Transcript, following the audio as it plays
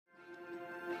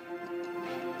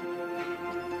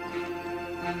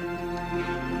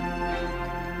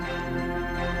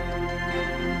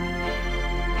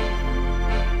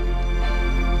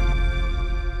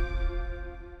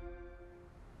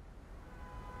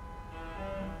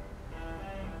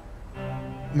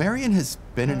Marian has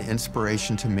been an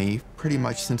inspiration to me pretty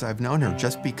much since I've known her,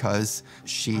 just because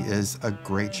she is a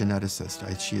great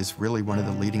geneticist. She is really one of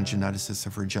the leading geneticists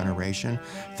of her generation.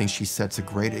 I think she sets a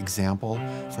great example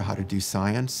for how to do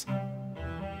science.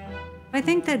 I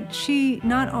think that she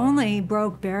not only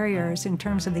broke barriers in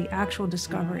terms of the actual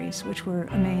discoveries, which were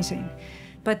amazing,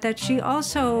 but that she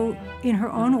also, in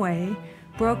her own way,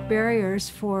 broke barriers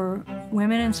for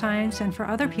women in science and for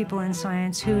other people in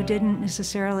science who didn't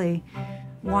necessarily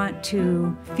want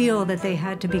to feel that they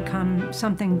had to become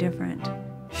something different.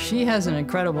 She has an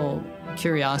incredible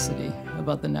curiosity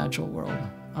about the natural world,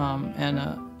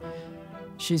 and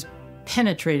she's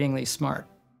penetratingly smart.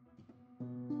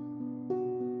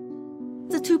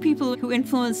 The two people who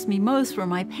influenced me most were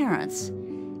my parents.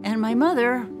 And my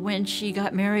mother, when she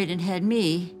got married and had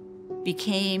me,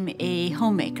 became a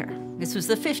homemaker. This was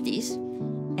the 50s,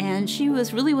 and she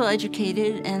was really well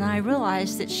educated, and I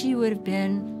realized that she would have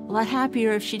been a lot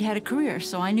happier if she'd had a career,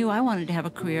 so I knew I wanted to have a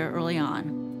career early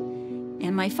on.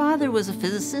 And my father was a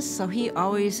physicist, so he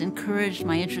always encouraged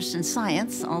my interest in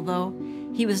science, although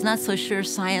he was not so sure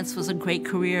science was a great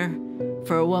career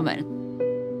for a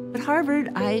woman. At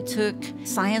Harvard, I took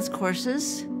science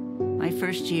courses my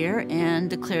first year and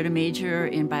declared a major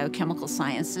in biochemical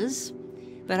sciences.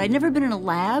 But I'd never been in a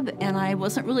lab, and I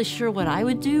wasn't really sure what I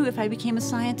would do if I became a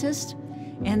scientist.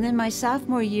 And then my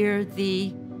sophomore year,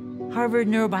 the Harvard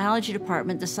Neurobiology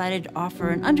Department decided to offer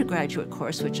an undergraduate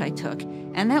course, which I took.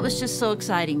 And that was just so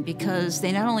exciting because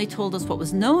they not only told us what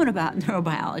was known about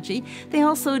neurobiology, they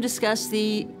also discussed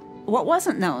what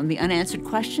wasn't known, the unanswered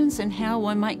questions, and how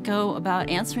one might go about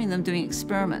answering them doing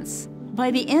experiments.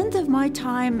 By the end of my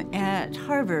time at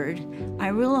Harvard, I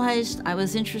realized I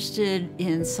was interested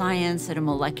in science at a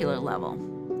molecular level.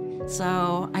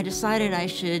 So I decided I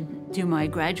should do my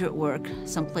graduate work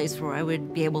someplace where I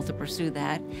would be able to pursue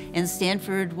that. And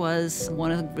Stanford was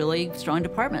one of the really strong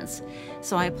departments.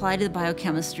 So I applied to the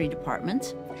biochemistry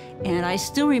department. And I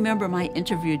still remember my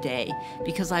interview day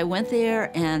because I went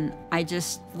there and I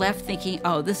just left thinking,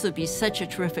 oh, this would be such a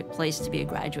terrific place to be a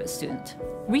graduate student.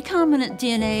 Recombinant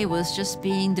DNA was just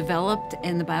being developed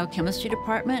in the biochemistry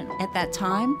department at that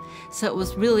time. So it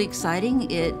was really exciting.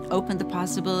 It opened the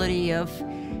possibility of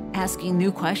asking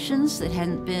new questions that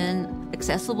hadn't been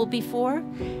accessible before.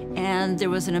 And there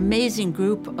was an amazing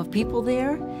group of people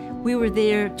there. We were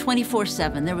there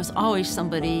 24/7. There was always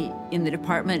somebody in the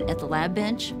department at the lab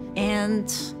bench.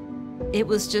 And it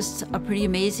was just a pretty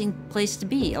amazing place to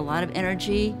be. A lot of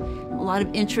energy, a lot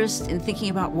of interest in thinking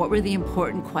about what were the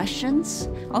important questions,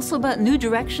 also about new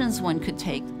directions one could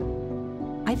take.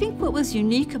 I think what was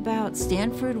unique about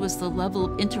Stanford was the level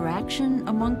of interaction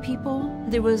among people.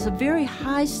 There was a very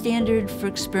high standard for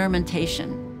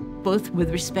experimentation, both with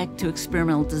respect to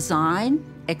experimental design,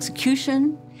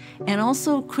 execution, and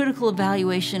also critical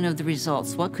evaluation of the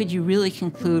results. What could you really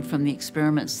conclude from the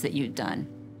experiments that you'd done?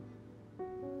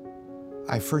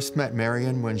 I first met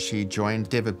Marian when she joined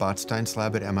David Botstein's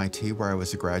lab at MIT, where I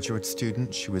was a graduate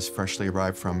student. She was freshly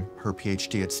arrived from her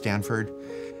PhD at Stanford,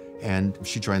 and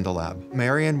she joined the lab.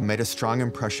 Marian made a strong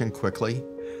impression quickly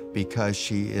because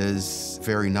she is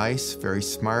very nice, very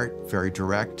smart, very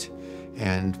direct,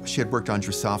 and she had worked on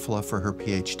Drosophila for her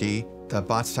PhD. The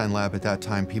Botstein lab at that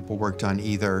time, people worked on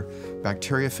either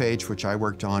bacteriophage, which I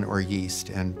worked on, or yeast.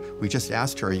 And we just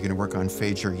asked her, are you going to work on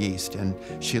phage or yeast? And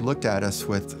she looked at us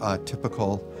with a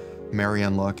typical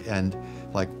Marian look and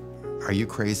like, are you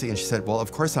crazy? And she said, well,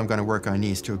 of course I'm going to work on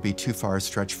yeast. It would be too far a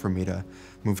stretch for me to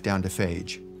move down to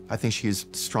phage. I think she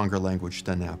used stronger language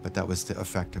than that, but that was the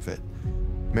effect of it.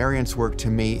 Marian's work to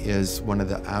me is one of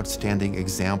the outstanding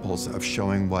examples of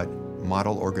showing what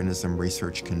model organism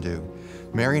research can do.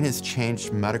 Marian has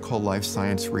changed medical life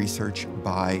science research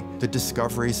by the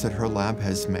discoveries that her lab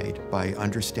has made, by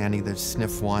understanding that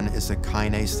SNF1 is a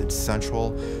kinase that's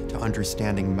central to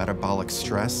understanding metabolic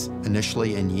stress,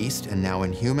 initially in yeast and now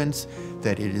in humans,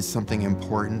 that it is something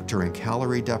important during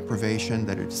calorie deprivation,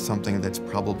 that it's something that's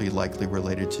probably likely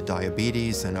related to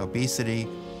diabetes and obesity,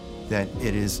 that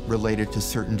it is related to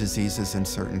certain diseases and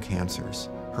certain cancers.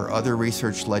 Her other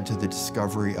research led to the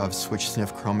discovery of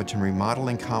switch-SNF chromatin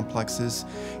remodeling complexes,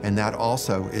 and that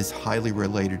also is highly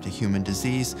related to human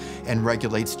disease and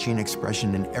regulates gene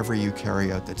expression in every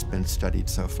eukaryote that's been studied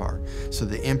so far. So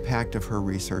the impact of her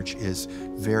research is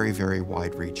very, very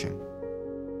wide-reaching.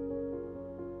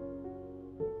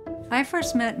 I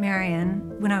first met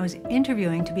Marian when I was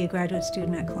interviewing to be a graduate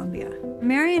student at Columbia.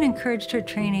 Marian encouraged her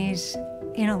trainees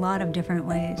in a lot of different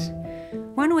ways.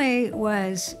 One way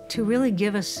was to really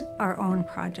give us our own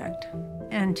project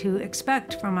and to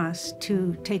expect from us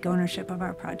to take ownership of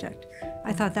our project.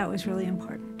 I thought that was really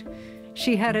important.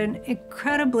 She had an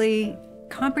incredibly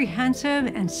comprehensive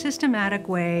and systematic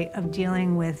way of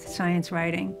dealing with science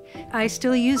writing. I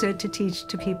still use it to teach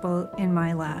to people in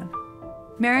my lab.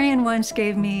 Marian once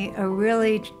gave me a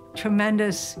really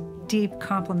tremendous, deep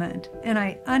compliment, and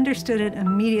I understood it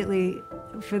immediately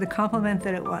for the compliment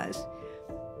that it was.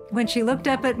 When she looked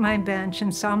up at my bench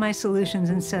and saw my solutions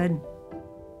and said,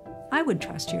 "I would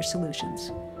trust your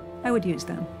solutions. I would use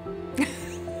them."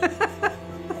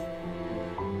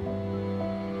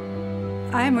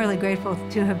 I'm really grateful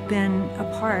to have been a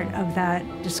part of that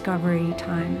discovery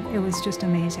time. It was just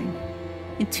amazing.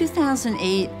 In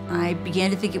 2008, I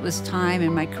began to think it was time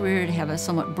in my career to have a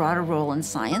somewhat broader role in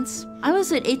science. I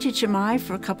was at HHMI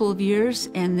for a couple of years,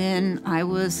 and then I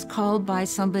was called by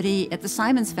somebody at the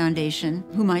Simons Foundation,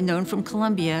 whom I'd known from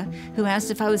Columbia, who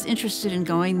asked if I was interested in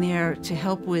going there to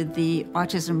help with the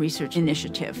Autism Research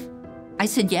Initiative. I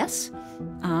said yes.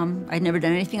 I'd never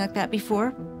done anything like that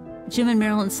before. Jim and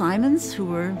Marilyn Simons, who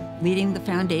were leading the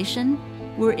foundation,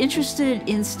 were interested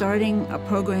in starting a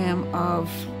program of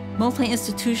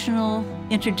multi-institutional,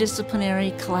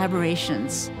 interdisciplinary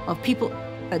collaborations of people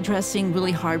addressing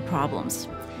really hard problems.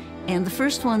 And the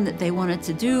first one that they wanted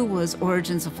to do was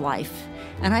origins of life.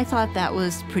 And I thought that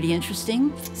was pretty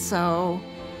interesting, so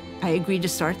I agreed to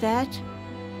start that.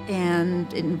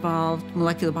 And it involved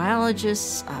molecular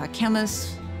biologists,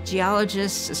 chemists,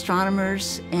 geologists,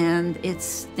 astronomers, and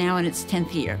it's now in its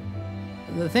 10th year.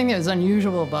 The thing that is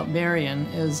unusual about Marian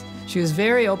is she was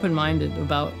very open-minded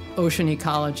about ocean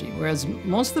ecology, whereas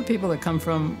most of the people that come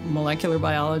from molecular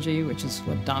biology, which is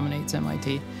what dominates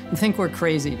MIT, think we're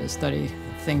crazy to study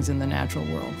things in the natural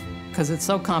world because it's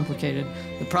so complicated.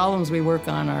 The problems we work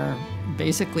on are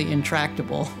basically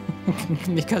intractable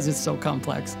because it's so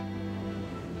complex.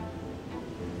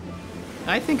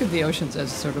 I think of the oceans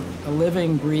as sort of a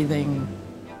living, breathing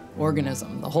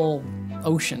organism, the whole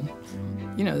ocean.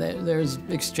 You know, there's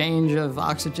exchange of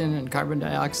oxygen and carbon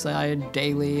dioxide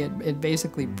daily. It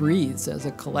basically breathes as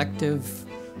a collective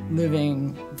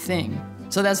living thing.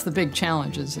 So that's the big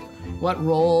challenge, is what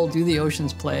role do the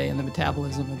oceans play in the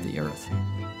metabolism of the Earth?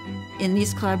 In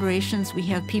these collaborations, we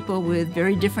have people with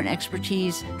very different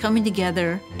expertise coming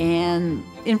together and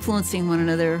influencing one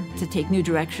another to take new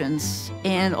directions,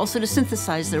 and also to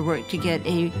synthesize their work to get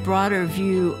a broader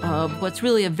view of what's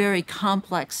really a very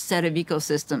complex set of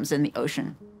ecosystems in the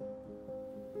ocean.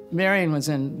 Marian was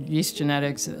in yeast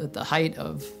genetics at the height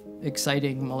of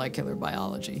exciting molecular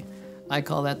biology. I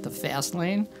call that the fast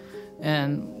lane.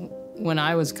 And when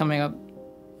I was coming up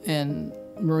in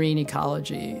marine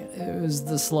ecology, it was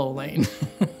the slow lane.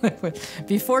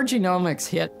 Before genomics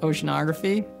hit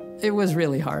oceanography, it was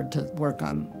really hard to work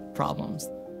on problems.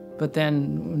 But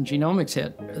then when genomics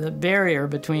hit, the barrier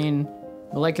between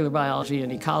molecular biology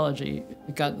and ecology,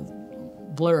 it got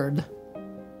blurred.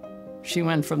 She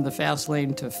went from the fast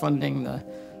lane to funding the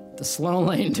slow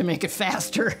lane to make it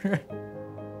faster.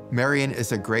 Marian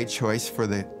is a great choice for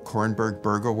the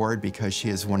Kornberg Award because she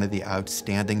is one of the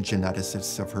outstanding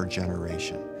geneticists of her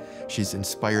generation. She's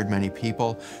inspired many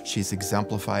people. She's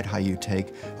exemplified how you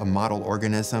take a model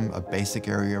organism, a basic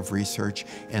area of research,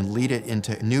 and lead it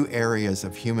into new areas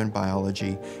of human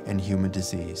biology and human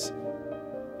disease.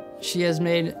 She has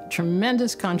made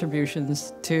tremendous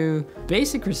contributions to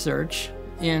basic research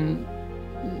in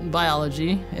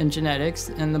biology and genetics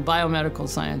and the biomedical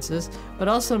sciences, but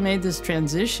also made this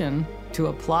transition to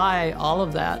apply all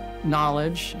of that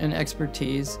knowledge and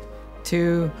expertise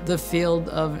to the field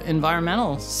of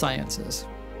environmental sciences.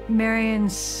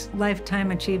 Marian's lifetime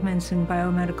achievements in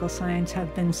biomedical science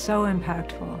have been so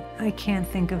impactful. I can't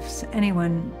think of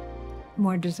anyone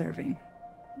more deserving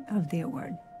of the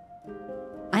award.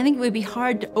 I think it would be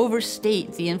hard to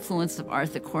overstate the influence of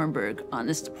Arthur Kornberg on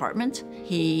this department.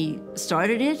 He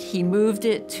started it, he moved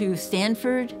it to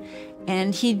Stanford,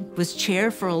 and he was chair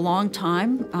for a long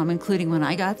time, including when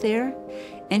I got there.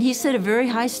 And he set a very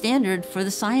high standard for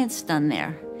the science done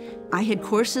there. I had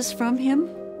courses from him,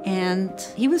 and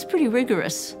he was pretty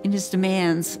rigorous in his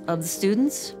demands of the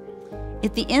students.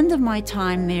 At the end of my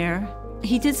time there,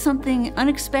 he did something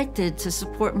unexpected to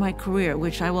support my career,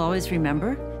 which I will always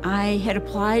remember. I had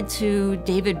applied to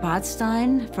David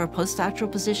Botstein for a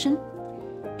postdoctoral position,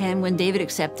 and when David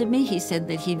accepted me, he said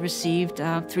that he'd received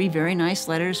 3 very nice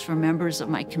letters from members of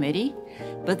my committee,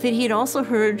 but that he'd also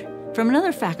heard from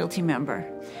another faculty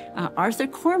member. Arthur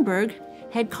Kornberg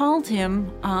had called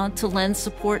him to lend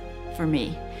support for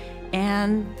me,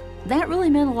 and that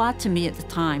really meant a lot to me at the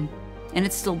time, and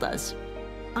it still does.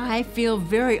 I feel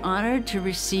very honored to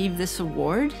receive this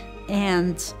award,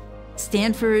 and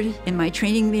Stanford and my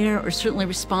training there are certainly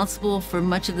responsible for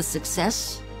much of the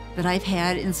success that I've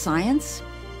had in science.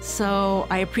 So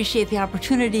I appreciate the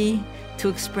opportunity to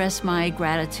express my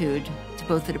gratitude to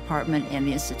both the department and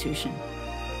the institution.